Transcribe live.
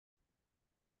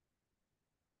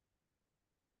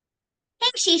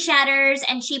She Shatters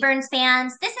and She Burns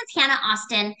fans. This is Hannah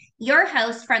Austin, your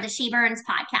host for the She Burns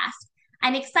podcast.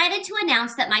 I'm excited to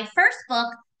announce that my first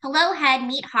book, Hello Head,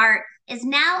 Meet Heart, is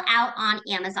now out on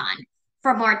Amazon.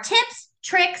 For more tips,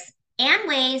 tricks, and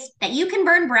ways that you can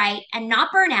burn bright and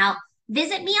not burn out,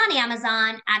 visit me on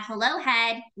Amazon at Hello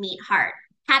Head, Meet Heart.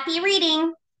 Happy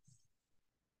reading!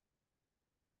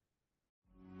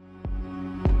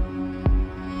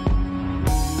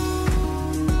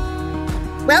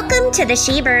 Welcome to the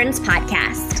She Burns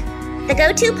podcast, the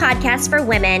go-to podcast for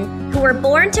women who were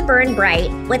born to burn bright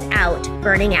without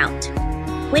burning out.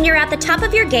 When you're at the top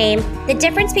of your game, the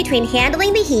difference between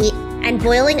handling the heat and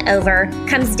boiling over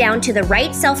comes down to the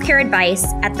right self-care advice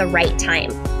at the right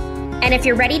time. And if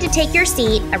you're ready to take your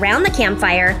seat around the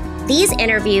campfire, these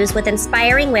interviews with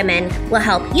inspiring women will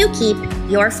help you keep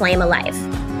your flame alive.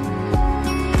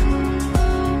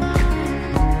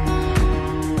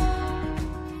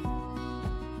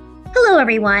 Hello,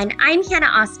 everyone. I'm Hannah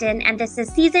Austin, and this is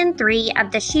Season 3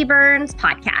 of the She Burns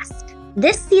podcast.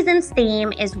 This season's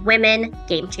theme is Women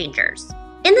Game Changers.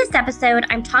 In this episode,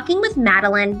 I'm talking with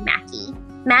Madeline Mackey.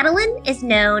 Madeline is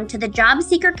known to the job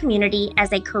seeker community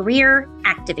as a career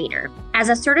activator. As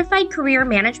a certified career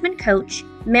management coach,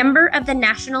 member of the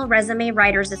National Resume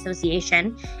Writers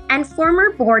Association, and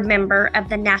former board member of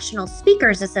the National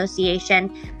Speakers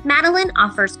Association, Madeline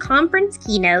offers conference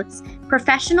keynotes,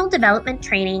 professional development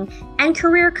training, and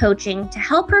career coaching to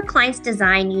help her clients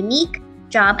design unique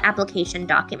job application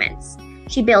documents.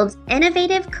 She builds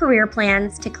innovative career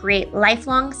plans to create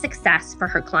lifelong success for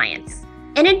her clients.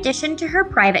 In addition to her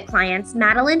private clients,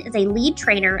 Madeline is a lead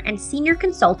trainer and senior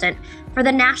consultant for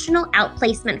the national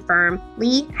outplacement firm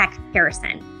Lee Hecht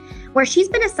Harrison, where she's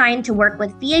been assigned to work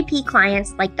with VIP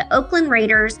clients like the Oakland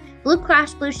Raiders, Blue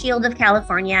Cross Blue Shield of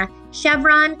California,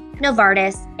 Chevron,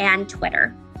 Novartis, and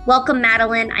Twitter. Welcome,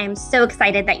 Madeline. I am so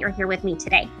excited that you're here with me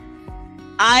today.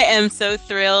 I am so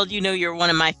thrilled. You know, you're one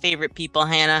of my favorite people,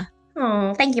 Hannah.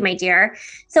 Oh, thank you, my dear.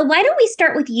 So why don't we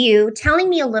start with you telling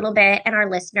me a little bit and our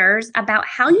listeners about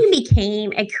how you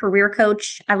became a career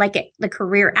coach? I like it, the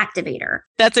career activator.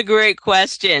 That's a great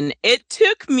question. It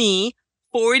took me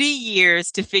 40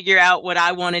 years to figure out what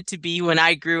I wanted to be when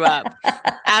I grew up.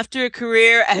 After a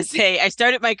career I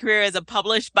started my career as a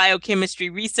published biochemistry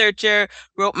researcher,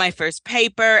 wrote my first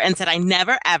paper and said I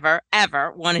never, ever,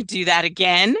 ever want to do that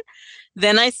again.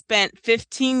 Then I spent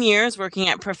 15 years working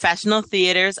at professional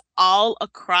theaters all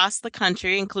across the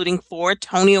country, including 4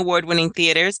 Tony Award-winning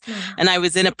theaters. And I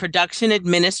was in a production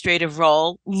administrative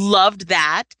role, loved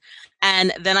that.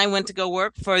 And then I went to go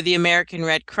work for the American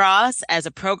Red Cross as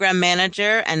a program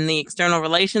manager and the external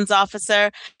relations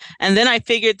officer. And then I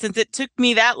figured since it took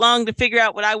me that long to figure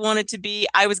out what I wanted to be,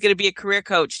 I was going to be a career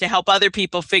coach to help other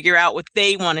people figure out what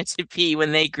they wanted to be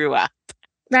when they grew up.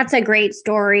 That's a great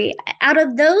story. Out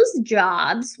of those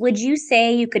jobs, would you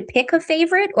say you could pick a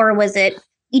favorite, or was it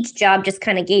each job just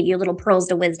kind of gave you little pearls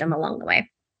of wisdom along the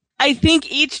way? I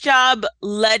think each job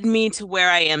led me to where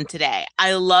I am today.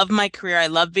 I love my career. I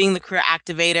love being the career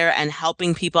activator and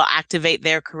helping people activate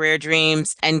their career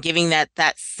dreams and giving that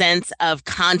sense of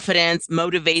confidence,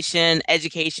 motivation,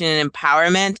 education, and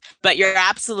empowerment. But you're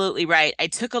absolutely right. I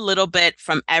took a little bit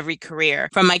from every career.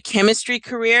 From my chemistry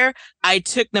career, I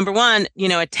took, number one,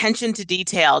 attention to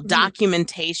detail,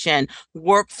 documentation,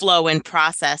 workflow, and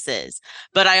processes.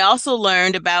 But I also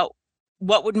learned about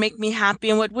what would make me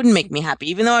happy and what wouldn't make me happy.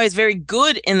 Even though I was very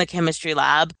good in the chemistry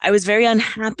lab, I was very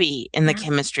unhappy in the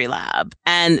chemistry lab.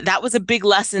 And that was a big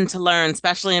lesson to learn,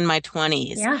 especially in my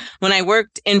 20s. Yeah. When I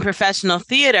worked in professional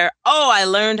theater, I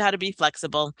learned how to be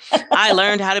flexible. I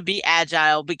learned how to be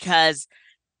agile because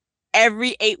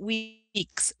every 8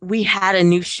 weeks we had a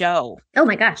new show. Oh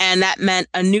my gosh. And that meant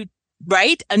a new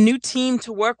team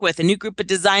to work with, a new group of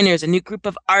designers, a new group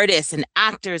of artists and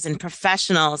actors and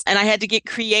professionals. And I had to get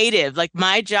creative. Like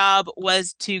my job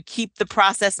was to keep the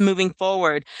process moving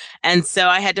forward. And so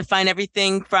I had to find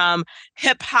everything from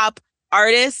hip hop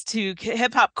artists to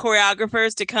hip hop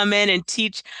choreographers to come in and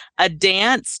teach a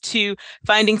dance, to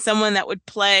finding someone that would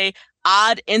play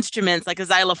odd instruments like a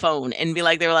xylophone and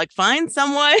they were like, find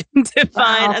someone to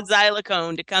find a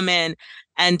xylophone to come in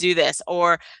and do this,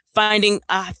 or finding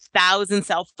 1,000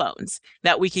 cell phones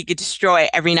that we could destroy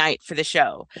every night for the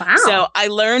show. Wow. So I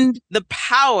learned the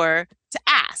power to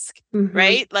ask,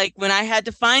 right? Like when I had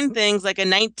to find things like a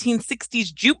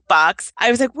 1960s jukebox,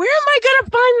 I was like, where am I going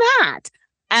to find that?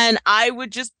 And I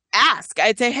would just ask.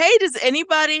 I'd say, hey, does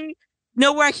anybody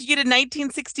know where I could get a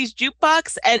 1960s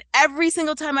jukebox? And every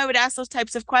single time I would ask those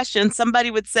types of questions, somebody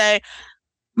would say,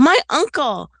 my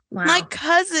uncle, my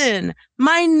cousin,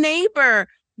 my neighbor,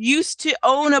 used to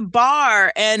own a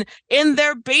bar, and in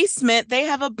their basement, they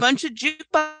have a bunch of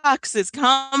jukeboxes.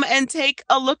 Come and take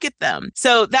a look at them.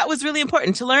 So that was really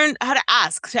important to learn how to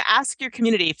ask your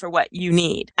community for what you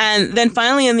need. And then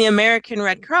finally, in the American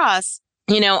Red Cross,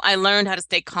 I learned how to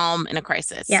stay calm in a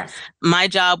crisis. Yes. My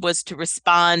job was to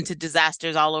respond to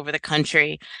disasters all over the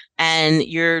country. And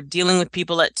you're dealing with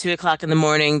people at 2:00 in the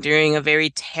morning during a very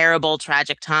terrible,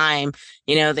 tragic time.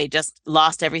 They just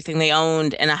lost everything they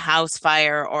owned in a house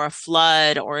fire or a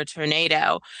flood or a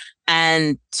tornado.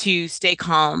 And to stay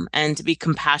calm and to be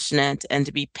compassionate and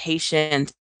to be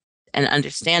patient and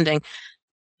understanding,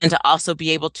 and to also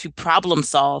be able to problem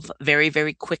solve very,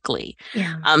 very quickly.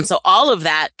 Yeah. So all of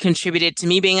that contributed to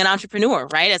me being an entrepreneur,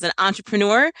 right? As an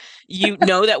entrepreneur, you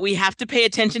know that we have to pay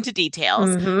attention to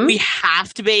details. Mm-hmm. We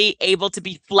have to be able to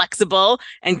be flexible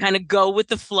and kind of go with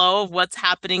the flow of what's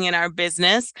happening in our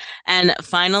business. And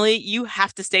finally, you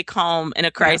have to stay calm in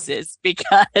a crisis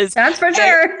because that's for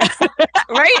sure.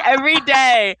 Right? Every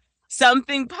day,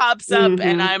 something pops up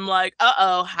and I'm like,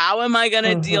 how am I going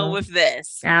to deal with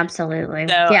this? Absolutely.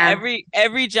 So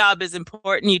every job is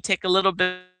important. You take a little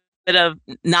bit of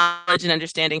knowledge and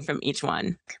understanding from each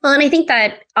one. Well, and I think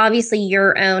that obviously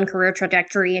your own career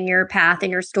trajectory and your path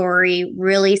and your story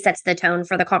really sets the tone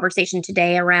for the conversation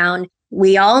today around,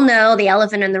 we all know the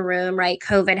elephant in the room, right?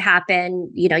 COVID happened.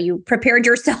 You prepared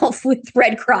yourself with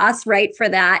Red Cross, right? For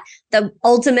that. The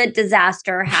ultimate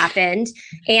disaster happened.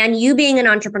 And you being an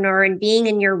entrepreneur and being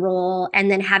in your role and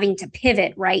then having to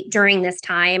pivot, right? During this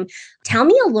time. Tell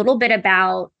me a little bit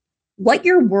about what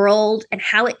your world and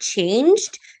how it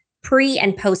changed pre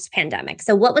and post pandemic.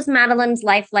 So what was Madeline's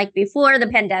life like before the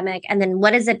pandemic? And then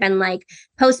what has it been like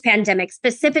post pandemic,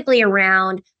 specifically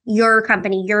around your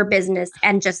company, your business,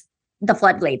 and just the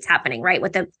floodgates happening, right?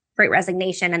 With the Great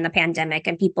Resignation and the pandemic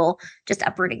and people just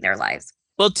uprooting their lives.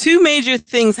 Well, two major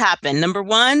things happened. Number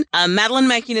one, Madeline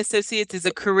Mackey & Associates is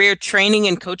a career training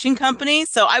and coaching company.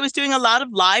 So I was doing a lot of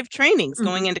live trainings,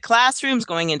 going into classrooms,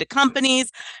 going into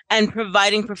companies, and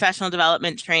providing professional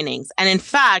development trainings. And in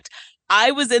fact, I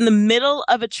was in the middle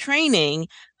of a training,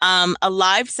 a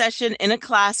live session in a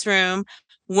classroom,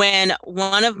 when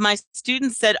one of my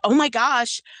students said, "Oh my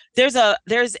gosh, there's a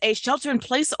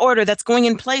shelter-in-place order that's going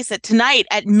in place tonight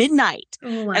at midnight."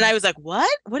 Oh, wow. And I was like,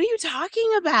 "What? What are you talking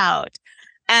about?"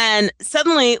 And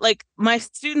suddenly, like, my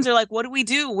students are like, "What do we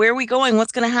do? Where are we going?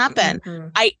 What's going to happen?"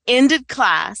 I ended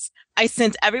class. I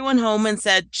sent everyone home and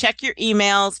said, check your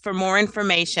emails for more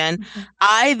information.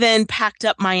 I then packed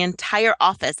up my entire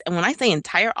office. And when I say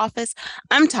entire office,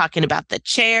 I'm talking about the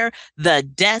chair, the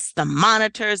desk, the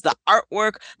monitors, the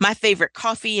artwork, my favorite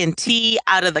coffee and tea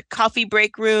out of the coffee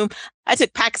break room. I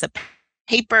took packs of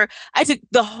paper. I took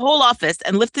the whole office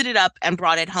and lifted it up and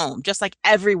brought it home, just like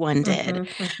everyone did.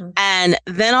 And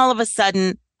then all of a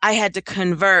sudden, I had to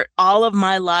convert all of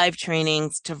my live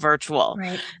trainings to virtual.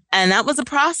 Right. And that was a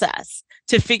process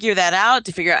to figure that out,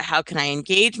 to figure out how can I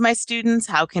engage my students?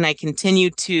 How can I continue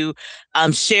to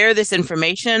share this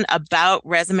information about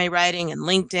resume writing and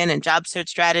LinkedIn and job search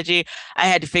strategy? I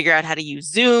had to figure out how to use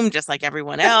Zoom just like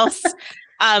everyone else.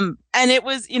 And it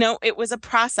was a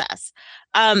process.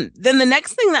 Then the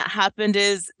next thing that happened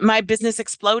is my business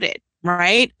exploded,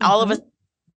 right? All of a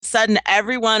sudden,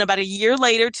 everyone, about a year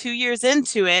later, 2 years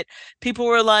into it, people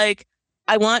were like,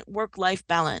 I want work-life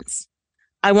balance.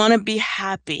 I want to be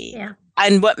happy. Yeah.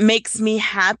 And what makes me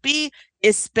happy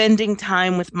is spending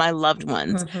time with my loved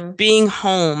ones, being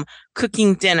home,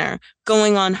 cooking dinner,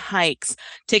 going on hikes,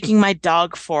 taking my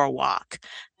dog for a walk.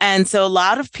 And so a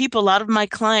lot of my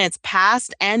clients,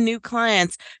 past and new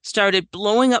clients, started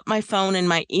blowing up my phone and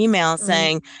my email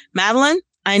saying, Madeline,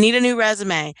 I need a new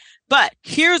resume, but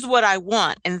here's what I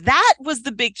want. And that was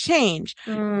the big change.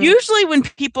 Usually when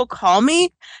people call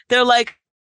me, they're like,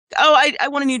 oh, I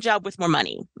want a new job with more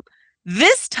money.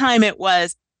 This time it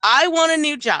was, I want a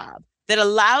new job that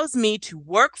allows me to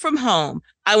work from home.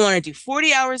 I want to do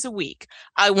 40 hours a week.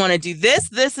 I want to do this,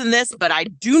 this, and this, but I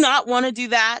do not want to do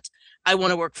that. I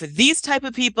want to work for these type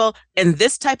of people in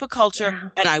this type of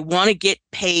culture, and I want to get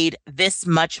paid this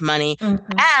much money.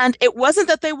 And it wasn't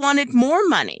that they wanted more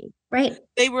money. Right.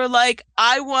 They were like,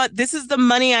 this is the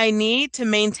money I need to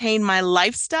maintain my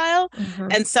lifestyle.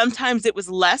 And sometimes it was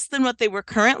less than what they were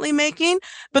currently making,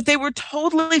 but they were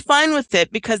totally fine with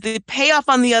it because the payoff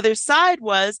on the other side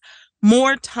was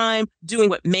more time doing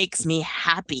what makes me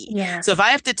happy. Yeah. So if I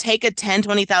have to take a $10,000,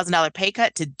 $20,000 pay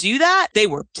cut to do that, they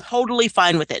were totally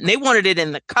fine with it. And they wanted it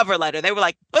in the cover letter. They were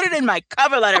like, put it in my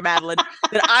cover letter, Madeline,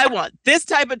 that I want this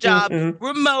type of job,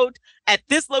 remote, at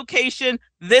this location,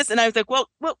 this. And I was like, well,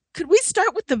 could we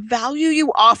start with the value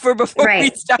you offer before we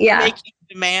start making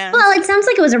demands. Well, it sounds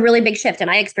like it was a really big shift,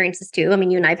 and I experienced this too. I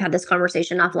mean, you and I have had this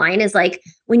conversation offline. Is like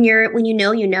when you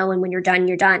know, and when you're done,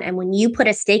 you're done. And when you put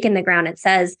a stake in the ground, it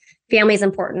says family is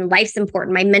important, life's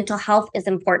important, my mental health is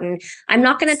important. I'm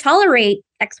not going to tolerate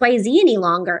XYZ any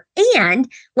longer.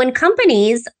 And when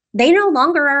companies, they no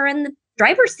longer are in the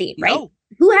driver's seat, right? No.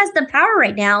 Who has the power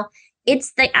right now?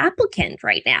 It's the applicant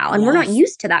right now, and we're not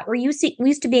used to that. We're used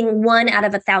to being 1 out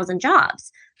of 1,000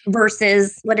 jobs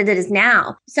versus what it is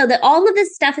now. So that all of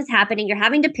this stuff is happening. You're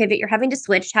having to pivot, you're having to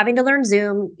switch, having to learn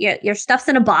Zoom, your stuff's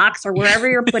in a box or wherever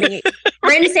you're putting it.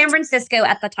 We're in San Francisco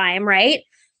at the time, right?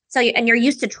 So, and you're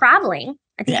used to traveling.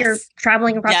 I think you're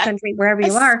traveling across the country, wherever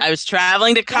you are. I was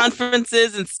traveling to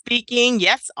conferences and speaking.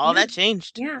 Yes, all that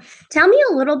changed. Yeah. Tell me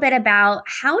a little bit about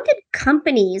how did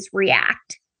companies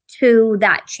react to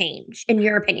that change, in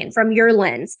your opinion, from your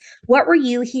lens? What were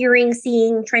you hearing,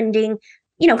 seeing, trending,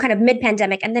 kind of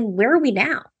mid-pandemic? And then where are we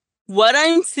now? What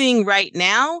I'm seeing right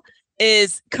now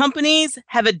is companies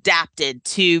have adapted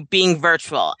to being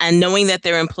virtual and knowing that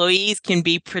their employees can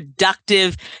be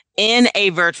productive in a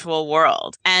virtual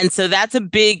world. And so that's a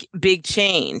big, big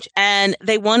change. And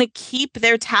they want to keep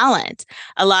their talent.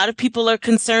 A lot of people are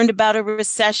concerned about a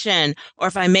recession, or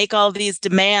if I make all these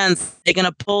demands, they're going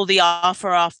to pull the offer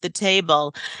off the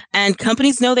table. And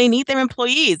companies know they need their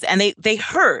employees. And they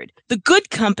heard, the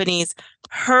good companies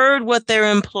heard what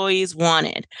their employees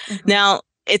wanted. Mm-hmm. Now,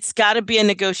 it's got to be a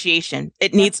negotiation.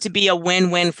 It needs to be a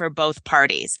win-win for both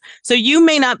parties. So you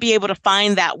may not be able to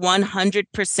find that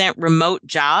 100% remote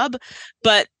job,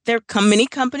 but many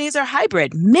companies are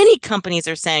hybrid. Many companies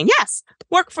are saying, yes,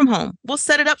 work from home. We'll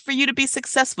set it up for you to be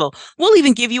successful. We'll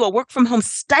even give you a work from home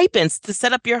stipends to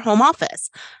set up your home office.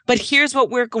 But here's what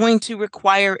we're going to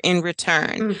require in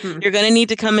return. Mm-hmm. You're going to need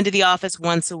to come into the office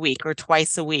once a week or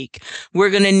twice a week.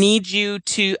 We're going to need you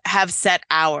to have set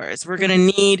hours. We're going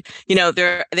to need,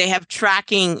 they have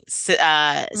tracking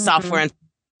software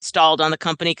installed on the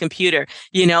company computer.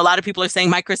 A lot of people are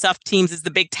saying Microsoft Teams is the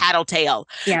big tattletale.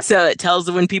 Yep. So it tells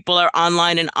when people are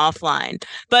online and offline.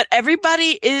 But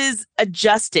everybody is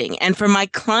adjusting. And for my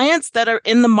clients that are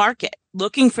in the market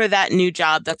looking for that new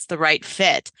job that's the right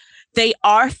fit, they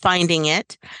are finding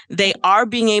it. They are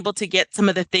being able to get some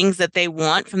of the things that they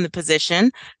want from the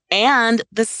position. And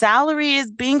the salary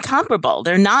is being comparable.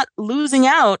 They're not losing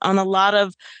out on a lot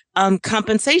of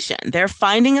compensation. They're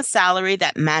finding a salary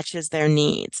that matches their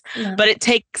needs. Yeah. But it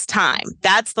takes time.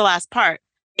 That's the last part.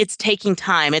 It's taking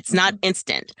time. It's not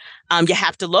instant. You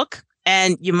have to look,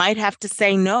 and you might have to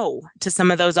say no to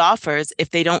some of those offers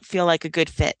if they don't feel like a good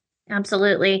fit.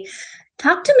 Absolutely.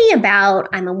 Talk to me about,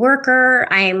 I'm a worker,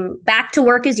 I'm back to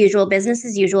work as usual, business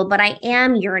as usual, but I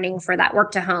am yearning for that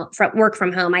work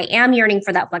from home. I am yearning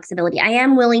for that flexibility. I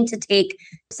am willing to take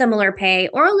similar pay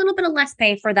or a little bit of less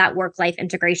pay for that work-life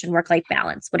integration, work-life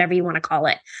balance, whatever you want to call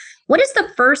it. What is the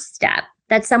first step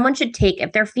that someone should take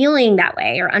if they're feeling that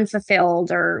way or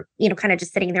unfulfilled or, kind of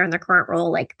just sitting there in their current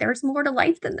role, like there's more to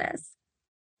life than this?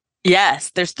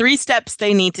 Yes, there's 3 steps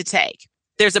they need to take.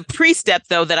 There's a pre-step,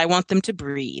 though, that I want them to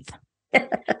breathe.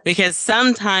 Because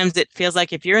sometimes it feels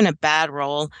like if you're in a bad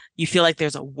role, you feel like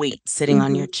there's a weight sitting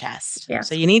on your chest. Yeah.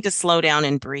 So you need to slow down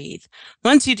and breathe.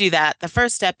 Once you do that, the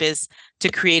first step is to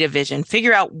create a vision.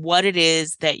 Figure out what it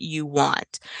is that you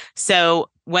want. So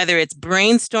whether it's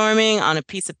brainstorming on a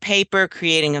piece of paper,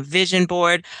 creating a vision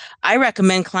board, I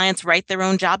recommend clients write their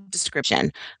own job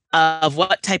description of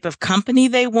what type of company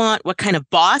they want, what kind of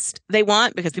boss they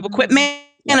want, because people quit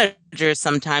managers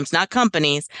sometimes, not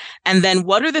companies. And then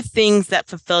what are the things that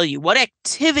fulfill you? What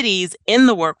activities in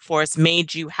the workforce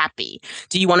made you happy?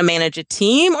 Do you want to manage a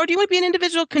team, or do you want to be an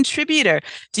individual contributor?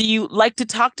 Do you like to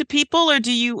talk to people, or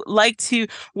do you like to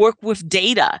work with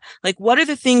data? Like, what are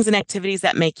the things and activities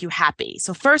that make you happy?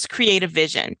 So first, create a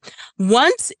vision.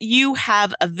 Once you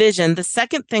have a vision, the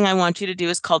second thing I want you to do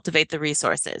is cultivate the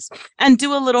resources and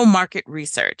do a little market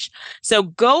research. So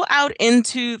go out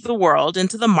into the world,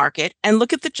 into the market, and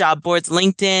look at the job boards,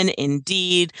 LinkedIn,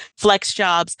 Indeed,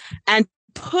 FlexJobs, and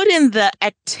put in the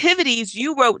activities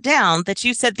you wrote down that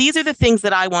you said, these are the things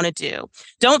that I want to do.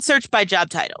 Don't search by job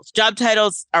titles. Job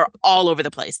titles are all over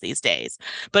the place these days.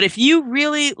 But if you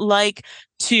really like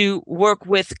to work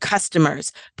with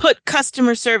customers, put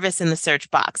customer service in the search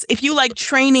box. If you like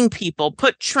training people,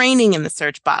 put training in the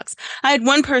search box. I had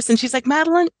one person, she's like,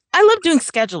 Madeline, I love doing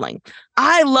scheduling.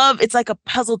 It's like a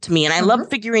puzzle to me. And I love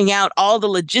figuring out all the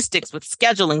logistics with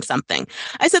scheduling something.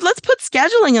 I said, let's put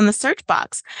scheduling in the search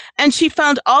box. And she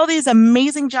found all these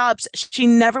amazing jobs she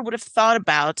never would have thought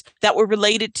about that were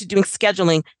related to doing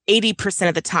scheduling 80%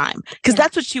 of the time. Because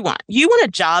that's what you want. You want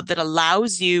a job that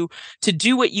allows you to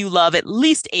do what you love at least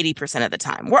least 80% of the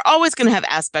time. We're always going to have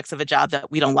aspects of a job that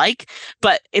we don't like,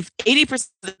 but if 80%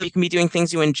 you can be doing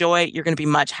things you enjoy, you're going to be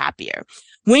much happier.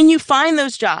 When you find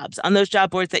those jobs on those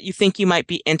job boards that you think you might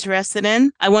be interested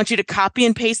in, I want you to copy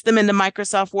and paste them into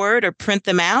Microsoft Word or print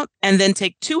them out, and then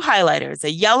take two highlighters,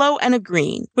 a yellow and a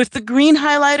green. With the green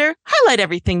highlighter, highlight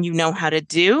everything you know how to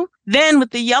do. Then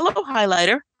with the yellow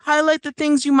highlighter, highlight the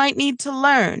things you might need to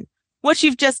learn. What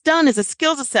you've just done is a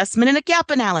skills assessment and a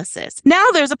gap analysis. Now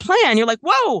there's a plan. You're like,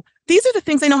 whoa, these are the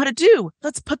things I know how to do.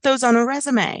 Let's put those on a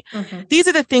resume. Mm-hmm. These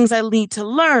are the things I need to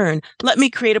learn. Let me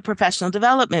create a professional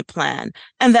development plan.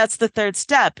 And that's the third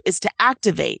step, is to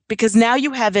activate, because now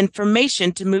you have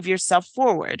information to move yourself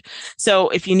forward. So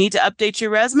if you need to update your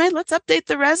resume, let's update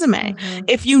the resume. Mm-hmm.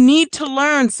 If you need to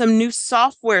learn some new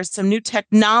software, some new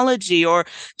technology, or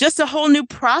just a whole new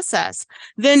process,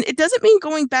 then it doesn't mean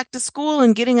going back to school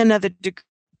and getting another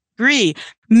degree.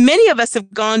 Many of us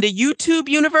have gone to YouTube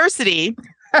University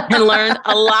and learned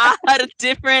a lot of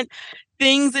different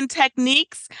things and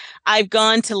techniques. I've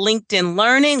gone to LinkedIn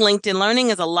Learning. LinkedIn Learning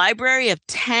is a library of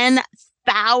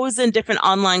 10,000 different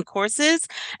online courses,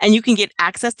 and you can get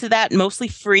access to that mostly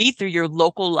free through your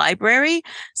local library.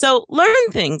 So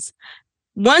learn things.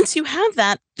 Once you have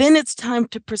that, then it's time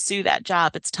to pursue that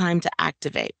job. It's time to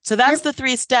activate. So that's the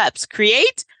 3 steps: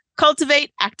 create,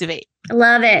 cultivate, activate. I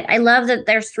love it. I love that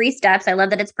there's 3 steps. I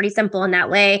love that it's pretty simple in that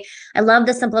way. I love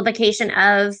the simplification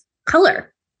of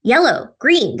color: yellow,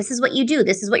 green. This is what you do.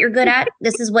 This is what you're good at.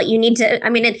 This is what you need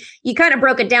to, you kind of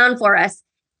broke it down for us.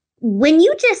 When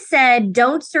you just said,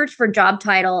 don't search for job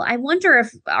title, I wonder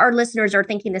if our listeners are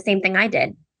thinking the same thing I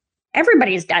did.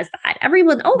 Everybody does that.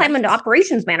 Everyone, I'm an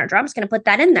operations manager. I'm just going to put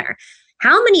that in there.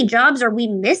 How many jobs are we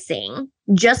missing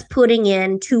just putting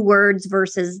in 2 words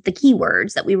versus the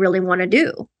keywords that we really want to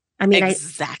do?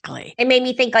 Exactly. It made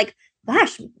me think, like,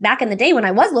 gosh, back in the day when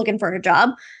I was looking for a job,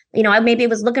 I maybe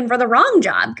was looking for the wrong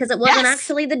job because it wasn't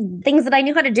actually the things that I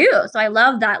knew how to do. So I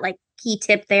love that, like, key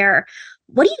tip there.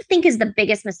 What do you think is the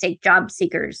biggest mistake job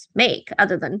seekers make,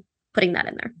 other than putting that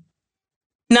in there?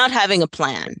 Not having a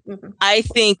plan. Mm-hmm. I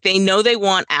think they know they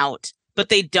want out, but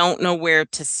they don't know where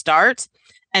to start.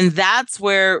 And that's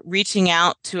where reaching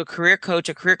out to a career coach,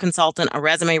 a career consultant, a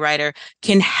resume writer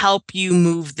can help you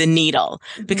move the needle.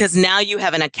 Mm-hmm. Because now you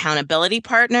have an accountability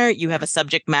partner, you have a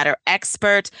subject matter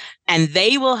expert, and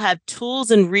they will have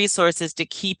tools and resources to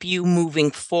keep you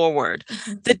moving forward.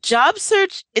 Mm-hmm. The job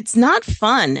search, it's not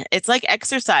fun. It's like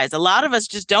exercise. A lot of us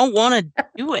just don't want to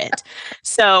do it.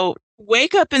 So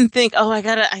wake up and think, I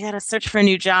gotta search for a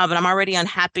new job, and I'm already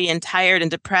unhappy and tired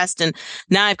and depressed, and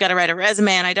now I've got to write a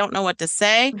resume and I don't know what to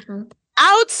say. Mm-hmm.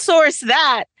 Outsource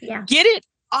that. Yeah. Get it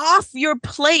off your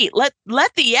plate. Let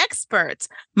the experts,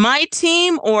 my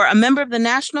team or a member of the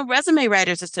National Resume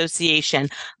Writers Association,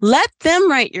 let them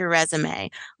write your resume.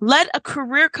 Let a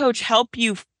career coach help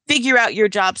you figure out your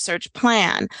job search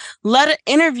plan. Let an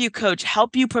interview coach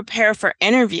help you prepare for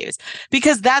interviews,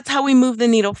 because that's how we move the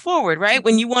needle forward, right?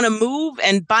 When you want to move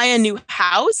and buy a new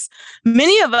house,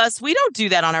 many of us, we don't do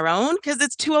that on our own because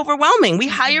it's too overwhelming. We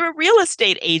hire a real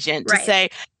estate agent to say,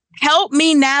 help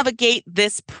me navigate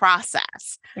this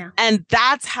process. Yeah. And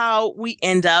that's how we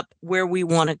end up where we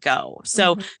want to go.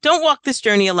 So don't walk this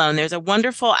journey alone. There's a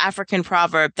wonderful African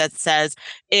proverb that says,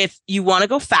 if you want to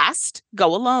go fast,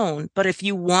 go alone. But if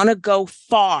you want to go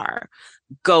far,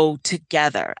 go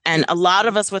together. And a lot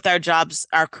of us with our jobs,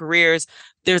 our careers,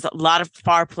 there's a lot of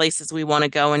far places we want to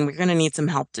go, and we're going to need some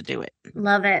help to do it.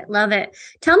 Love it. Love it.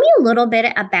 Tell me a little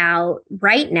bit about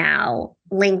right now,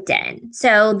 LinkedIn.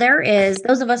 So there is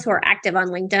those of us who are active on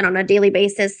LinkedIn on a daily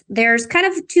basis. There's kind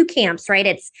of 2 camps, right?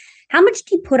 It's how much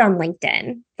do you put on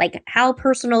LinkedIn? Like, how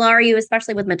personal are you,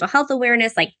 especially with mental health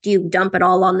awareness? Like, do you dump it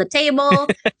all on the table?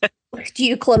 Do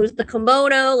you close the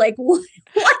kimono? Like, what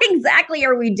exactly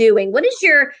are we doing? What is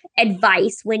your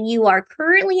advice when you are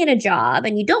currently in a job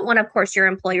and you don't want, of course, your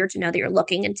employer to know that you're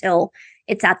looking until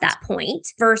it's at that point,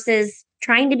 versus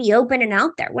trying to be open and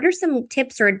out there? What are some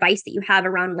tips or advice that you have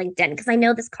around LinkedIn? Because I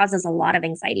know this causes a lot of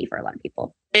anxiety for a lot of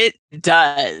people. It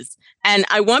does. And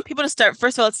I want people to start,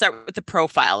 first of all, let's start with the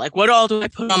profile. Like, what all do I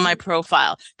put on my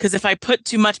profile? Because if I put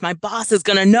too much, my boss is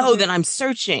going to know that I'm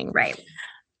searching. Right.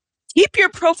 Keep your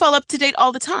profile up to date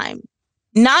all the time,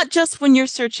 not just when you're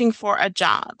searching for a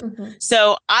job. Mm-hmm.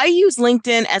 So I use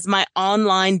LinkedIn as my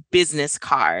online business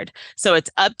card. So it's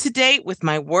up to date with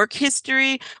my work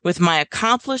history, with my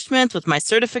accomplishments, with my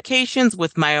certifications,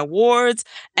 with my awards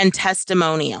and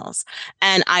testimonials.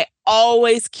 And I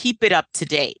always keep it up to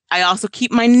date. I also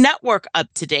keep my network up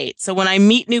to date. So when I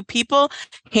meet new people,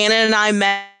 Hannah and I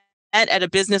met at a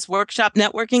business workshop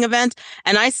networking event,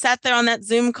 and I sat there on that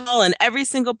Zoom call, and every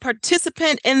single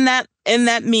participant in that in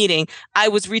that meeting, I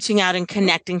was reaching out and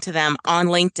connecting to them on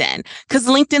LinkedIn because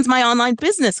LinkedIn's my online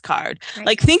business card. Right.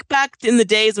 Like think back in the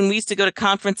days when we used to go to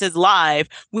conferences live,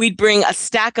 we'd bring a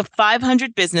stack of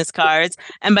 500 business cards.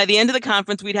 And by the end of the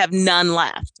conference, we'd have none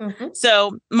left. Mm-hmm.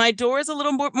 So my door is a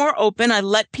little more open. I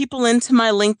let people into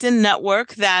my LinkedIn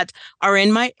network that are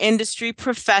in my industry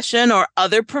profession or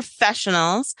other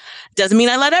professionals. Doesn't mean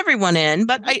I let everyone in,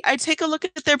 but I take a look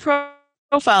at their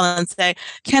profile and say,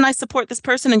 can I support this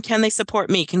person and can they support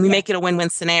me? Can we make it a win-win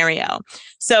scenario?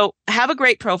 So have a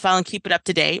great profile and keep it up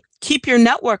to date. Keep your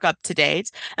network up to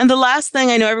date. And the last thing,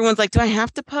 I know everyone's like, do I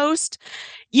have to post?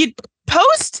 You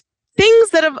post things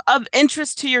that are of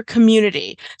interest to your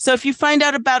community. So if you find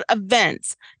out about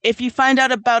events, if you find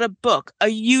out about a book, a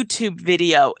YouTube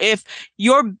video, if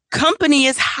your company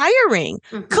is hiring,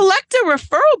 collect a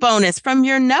referral bonus from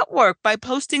your network by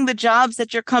posting the jobs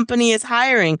that your company is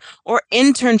hiring, or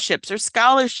internships or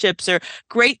scholarships or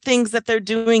great things that they're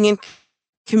doing in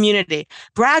community.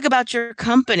 Brag about your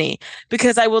company,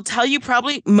 because I will tell you,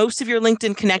 probably most of your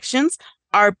LinkedIn connections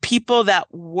are people that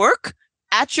work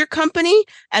at your company.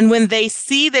 And when they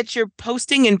see that you're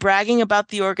posting and bragging about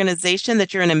the organization,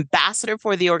 that you're an ambassador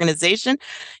for the organization,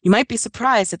 you might be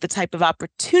surprised at the type of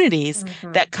opportunities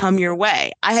that come your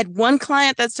way. I had one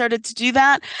client that started to do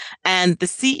that, and the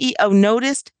CEO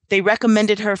noticed. They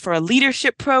recommended her for a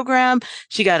leadership program.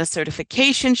 She got a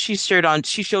certification. She showed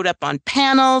up on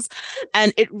panels,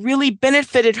 and it really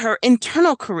benefited her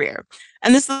internal career.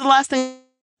 And this is the last thing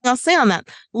I'll say on that.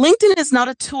 LinkedIn is not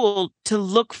a tool to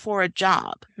look for a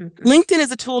job. LinkedIn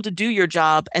is a tool to do your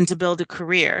job and to build a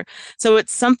career. So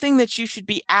it's something that you should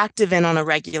be active in on a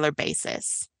regular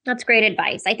basis. That's great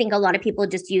advice. I think a lot of people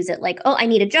just use it like, oh, I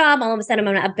need a job. All of a sudden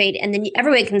I'm going to update. And then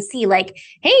everyone can see like,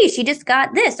 hey, she just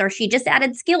got this, or she just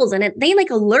added skills. And they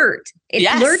like alert. It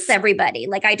alerts everybody.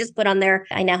 Like I just put on there,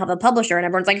 I now have a publisher, and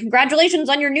everyone's like, congratulations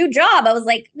on your new job. I was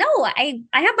like, no, I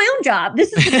have my own job.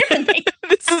 This is a different thing.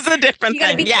 This is a different thing. You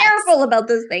got to be careful about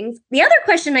those things. The other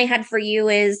question I had for you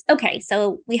is, okay,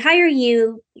 so we hire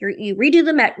you, you redo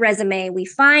the resume, we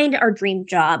find our dream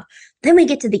job. Then we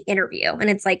get to the interview and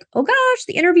it's like, oh gosh,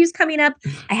 the interview's coming up.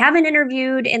 I haven't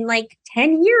interviewed in like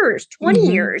 10 years, 20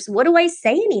 years. What do I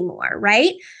say anymore?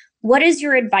 Right? What is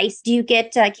your advice? Do you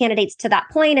get candidates to that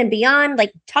point and beyond?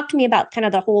 Like, talk to me about kind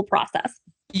of the whole process.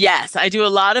 Yes, I do a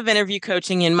lot of interview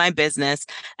coaching in my business.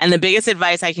 And the biggest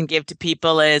advice I can give to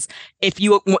people is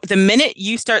the minute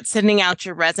you start sending out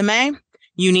your resume,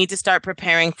 you need to start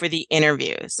preparing for the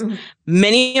interviews.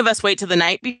 Many of us wait till the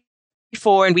night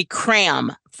before and we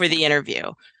cram for the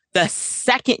interview. The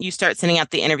second you start sending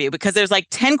out the interview, because there's like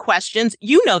 10 questions,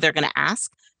 they're going to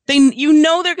ask. They're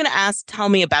going to ask, tell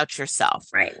me about yourself.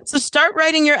 Right. So start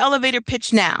writing your elevator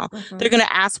pitch now. They're going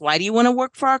to ask, why do you want to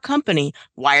work for our company?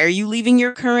 Why are you leaving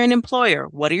your current employer?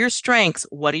 What are your strengths?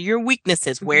 What are your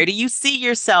weaknesses? Where do you see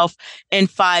yourself in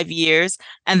 5 years?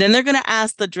 And then they're going to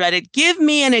ask the dreaded, give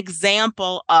me an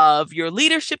example of your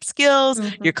leadership skills,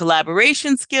 your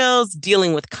collaboration skills,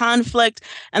 dealing with conflict.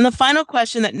 And the final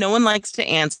question that no one likes to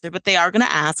answer, but they are going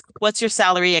to ask, what's your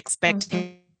salary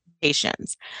expectation?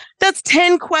 That's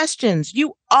 10 questions.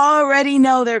 You already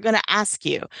know they're going to ask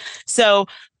you. So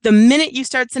the minute you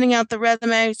start sending out the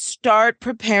resume, start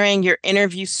preparing your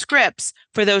interview scripts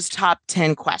for those top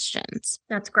 10 questions.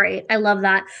 That's great. I love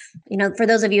that. For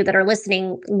those of you that are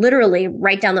listening, literally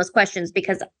write down those questions,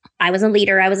 because I was a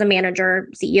leader, I was a manager,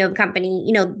 CEO of a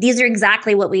company. These are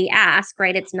exactly what we ask,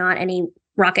 right? It's not any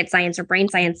rocket science or brain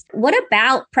science. What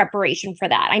about preparation for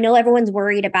that? I know everyone's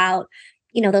worried about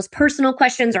those personal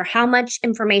questions, or how much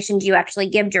information do you actually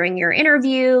give during your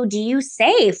interview? Do you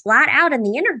say flat out in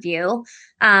the interview,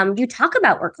 do you talk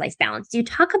about work-life balance? Do you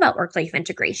talk about work-life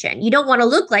integration? You don't want to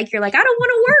look like you're like, I don't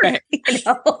want to work.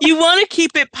 Right. You want to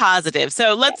keep it positive.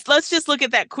 So let's just look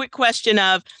at that quick question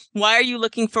of, why are you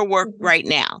looking for work right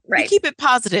now? Right. You keep it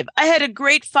positive. I had a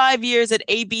great 5 years at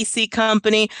ABC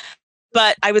company.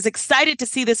 But I was excited to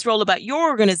see this role about your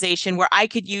organization where I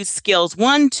could use skills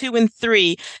 1, 2, and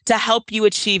 3 to help you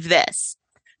achieve this.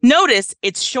 Notice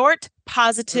it's short,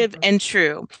 positive, and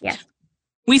true. Yes.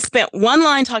 We spent one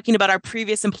line talking about our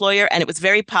previous employer, and it was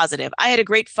very positive. I had a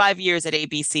great 5 years at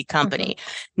ABC company.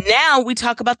 Now we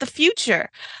talk about the future.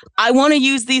 I want to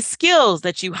use these skills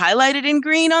that you highlighted in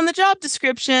green on the job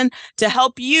description to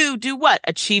help you do what?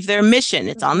 Achieve their mission.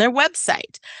 It's on their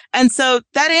website. And so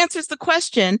that answers the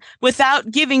question without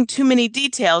giving too many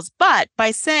details, but by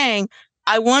saying,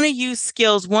 I want to use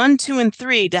skills 1, 2, and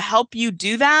 3 to help you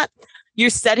do that. You're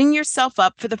setting yourself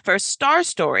up for the first STAR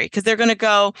story, because they're going to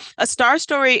go, a STAR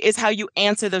story is how you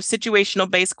answer those situational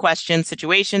based questions: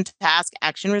 situation, task,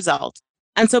 action, result.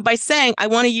 And so by saying, I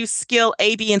want to use skill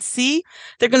A, B, and C,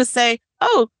 they're going to say,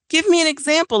 oh, give me an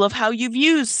example of how you've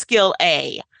used skill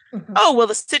A. Mm-hmm. Oh, well,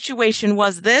 the situation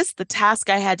was this. The task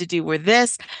I had to do were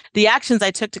this. The actions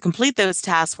I took to complete those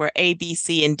tasks were A, B,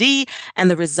 C, and D,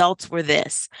 and the results were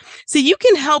this. So you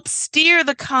can help steer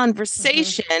the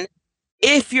conversation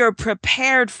if you're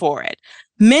prepared for it.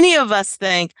 Many of us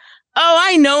think, oh,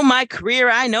 I know my career.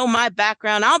 I know my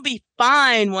background. I'll be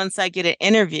fine once I get an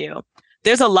interview.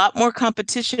 There's a lot more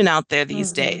competition out there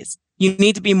these days. You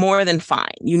need to be more than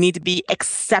fine. You need to be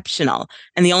exceptional.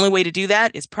 And the only way to do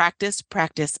that is practice,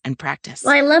 practice, and practice.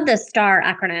 Well, I love the STAR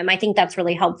acronym. I think that's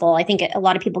really helpful. I think a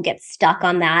lot of people get stuck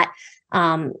on that.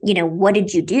 What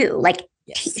did you do? Like,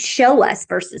 show us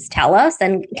versus tell us,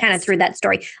 and kind of through that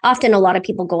story. Often a lot of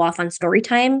people go off on story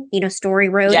time, story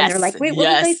road, and they're like, wait, what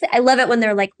did they say? I love it when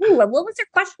they're like, ooh, what was their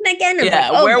question again? And like,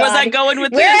 oh, where was I going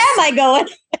with this? Where am I going?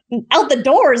 Out the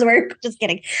doors. We're just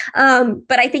kidding.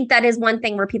 But I think that is one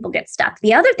thing where people get stuck.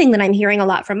 The other thing that I'm hearing a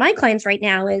lot from my clients right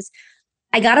now is,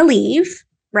 I got to leave,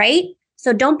 right?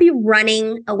 So don't be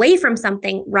running away from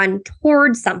something, run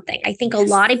towards something. I think a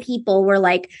lot of people were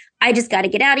like, I just got to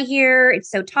get out of here. It's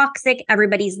so toxic.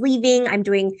 Everybody's leaving. I'm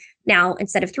doing now,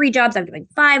 instead of 3 jobs, I'm doing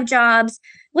 5 jobs.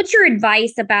 What's your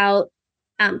advice about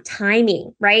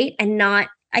timing, right? And not,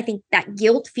 I think, that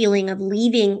guilt feeling of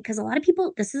leaving, because a lot of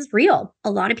people, this is real. A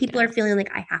lot of people are feeling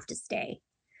like, I have to stay.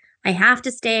 I have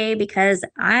to stay because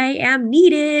I am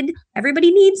needed.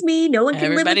 Everybody needs me. No one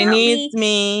can live without me. Everybody needs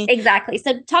me. Exactly.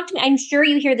 So talk to me. I'm sure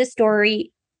you hear this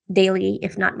story daily,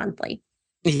 if not monthly.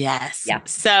 Yes. Yeah.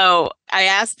 So I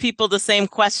asked people the same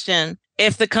question.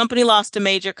 If the company lost a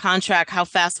major contract, how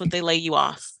fast would they lay you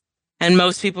off? And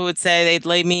most people would say they'd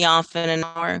lay me off in an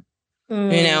hour.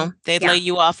 They'd lay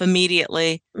you off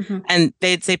immediately. And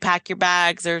they'd say, pack your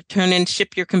bags or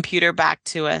ship your computer back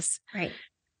to us. Right.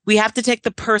 We have to take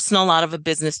the personal out of a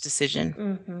business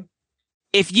decision.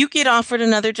 If you get offered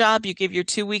another job, you give your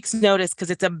 2 weeks notice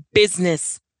because it's a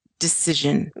business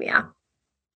decision. Yeah.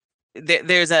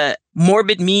 There's a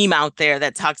morbid meme out there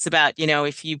that talks about,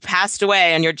 if you passed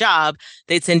away on your job,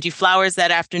 they'd send you flowers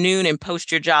that afternoon and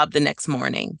post your job the next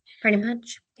morning. Pretty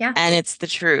much. Yeah. And it's the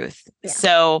truth. Yeah.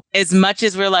 So as much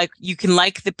as we're like, you can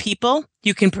like the people,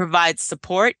 you can provide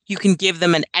support, you can give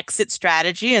them an exit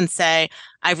strategy and say,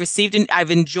 I've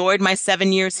enjoyed my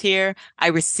 7 years here. I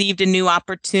received a new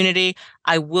opportunity.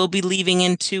 I will be leaving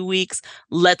in 2 weeks.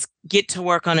 Let's get to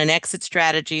work on an exit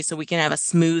strategy so we can have a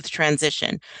smooth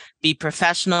transition. Be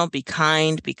professional, be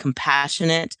kind, be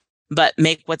compassionate, but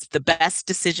make what's the best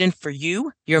decision for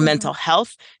you, your mental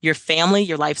health, your family,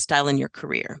 your lifestyle, and your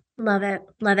career. Love it.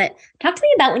 Love it. Talk to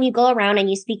me about when you go around and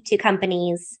you speak to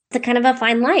companies. It's a kind of a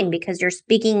fine line because you're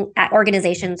speaking at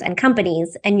organizations and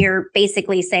companies and you're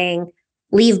basically saying,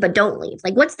 leave, but don't leave.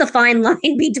 Like, what's the fine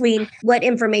line between what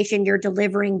information you're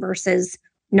delivering versus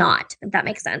not, if that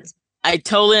makes sense? I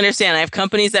totally understand. I have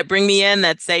companies that bring me in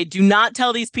that say, do not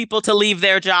tell these people to leave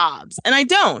their jobs. And I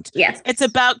don't. Yes. It's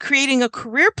about creating a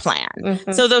career plan.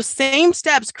 So those same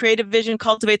steps, create a vision,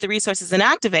 cultivate the resources, and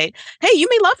activate. Hey, you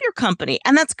may love your company,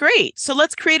 and that's great. So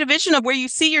let's create a vision of where you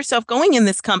see yourself going in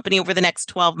this company over the next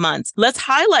 12 months. Let's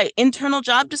highlight internal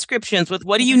job descriptions with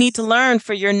what do you need to learn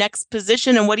for your next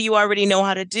position and what do you already know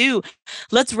how to do.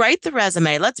 Let's write the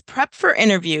resume. Let's prep for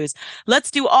interviews. Let's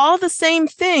do all the same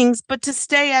things, but to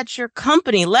stay at your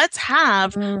company. Let's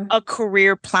have a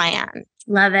career plan.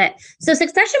 Love it. So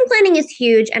succession planning is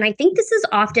huge. And I think this is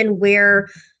often where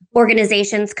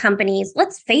organizations, companies,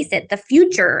 let's face it, the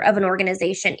future of an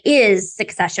organization is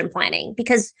succession planning.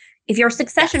 Because if you're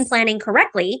succession planning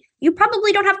correctly, you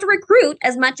probably don't have to recruit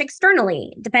as much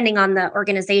externally, depending on the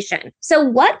organization. So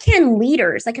what can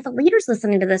leaders, like if a leader's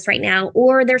listening to this right now,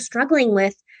 or they're struggling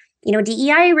with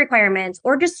DEI requirements,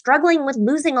 or just struggling with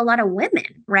losing a lot of women,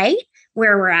 right?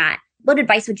 Where we're at. What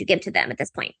advice would you give to them at this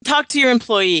point? Talk to your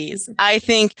employees. I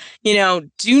think,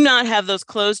 do not have those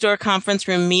closed door conference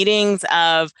room meetings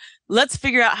of let's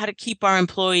figure out how to keep our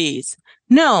employees.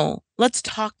 No, let's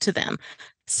talk to them.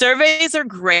 Surveys are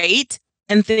great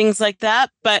and things like that.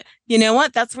 But you know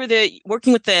what? That's where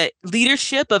working with the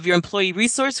leadership of your employee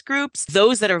resource groups,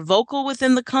 those that are vocal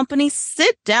within the company,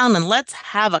 sit down and let's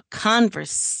have a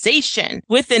conversation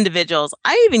with individuals.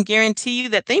 I even guarantee you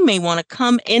that they may want to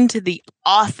come into the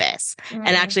office and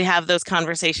actually have those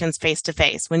conversations face to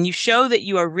face. When you show that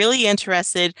you are really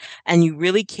interested and you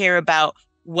really care about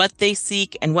what they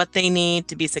seek and what they need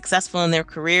to be successful in their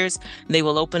careers, they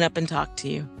will open up and talk to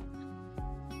you.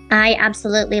 I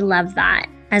absolutely love that.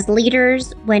 As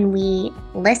leaders, when we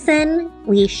listen,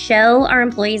 we show our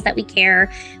employees that we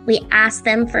care, we ask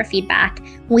them for feedback.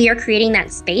 We are creating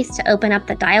that space to open up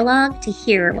the dialogue to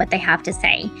hear what they have to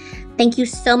say. Thank you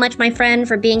so much, my friend,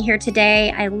 for being here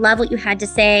today. I love what you had to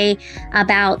say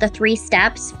about the 3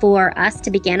 steps for us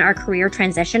to begin our career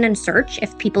transition and search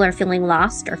if people are feeling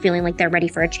lost or feeling like they're ready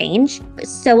for a change. It's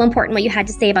so important what you had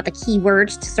to say about the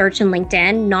keywords to search in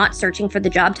LinkedIn, not searching for the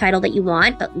job title that you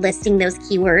want, but listing those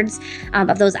keywords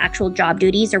of those actual job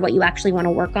duties or what you actually want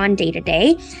to work on day to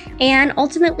day. And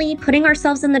ultimately putting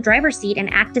ourselves in the driver's seat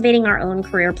and activating our own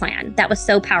career plan. That was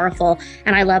so powerful.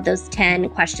 And I love those 10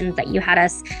 questions that you had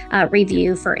us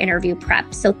review for interview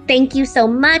prep. So thank you so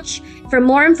much. For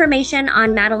more information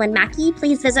on Madeline Mackey,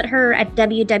 please visit her at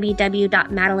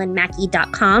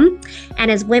www.madelinemackie.com.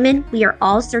 And as women, we are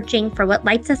all searching for what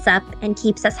lights us up and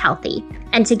keeps us healthy.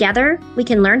 And together, we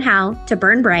can learn how to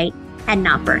burn bright and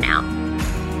not burn out.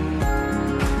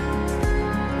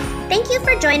 Thank you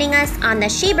for joining us on the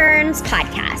She Burns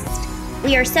podcast.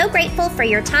 We are so grateful for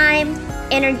your time,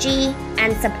 energy,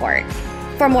 and support.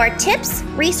 For more tips,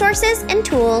 resources, and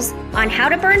tools on how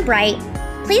to burn bright,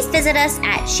 please visit us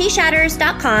at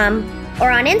sheshatters.com or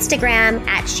on Instagram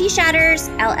at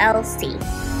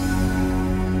sheshattersllc.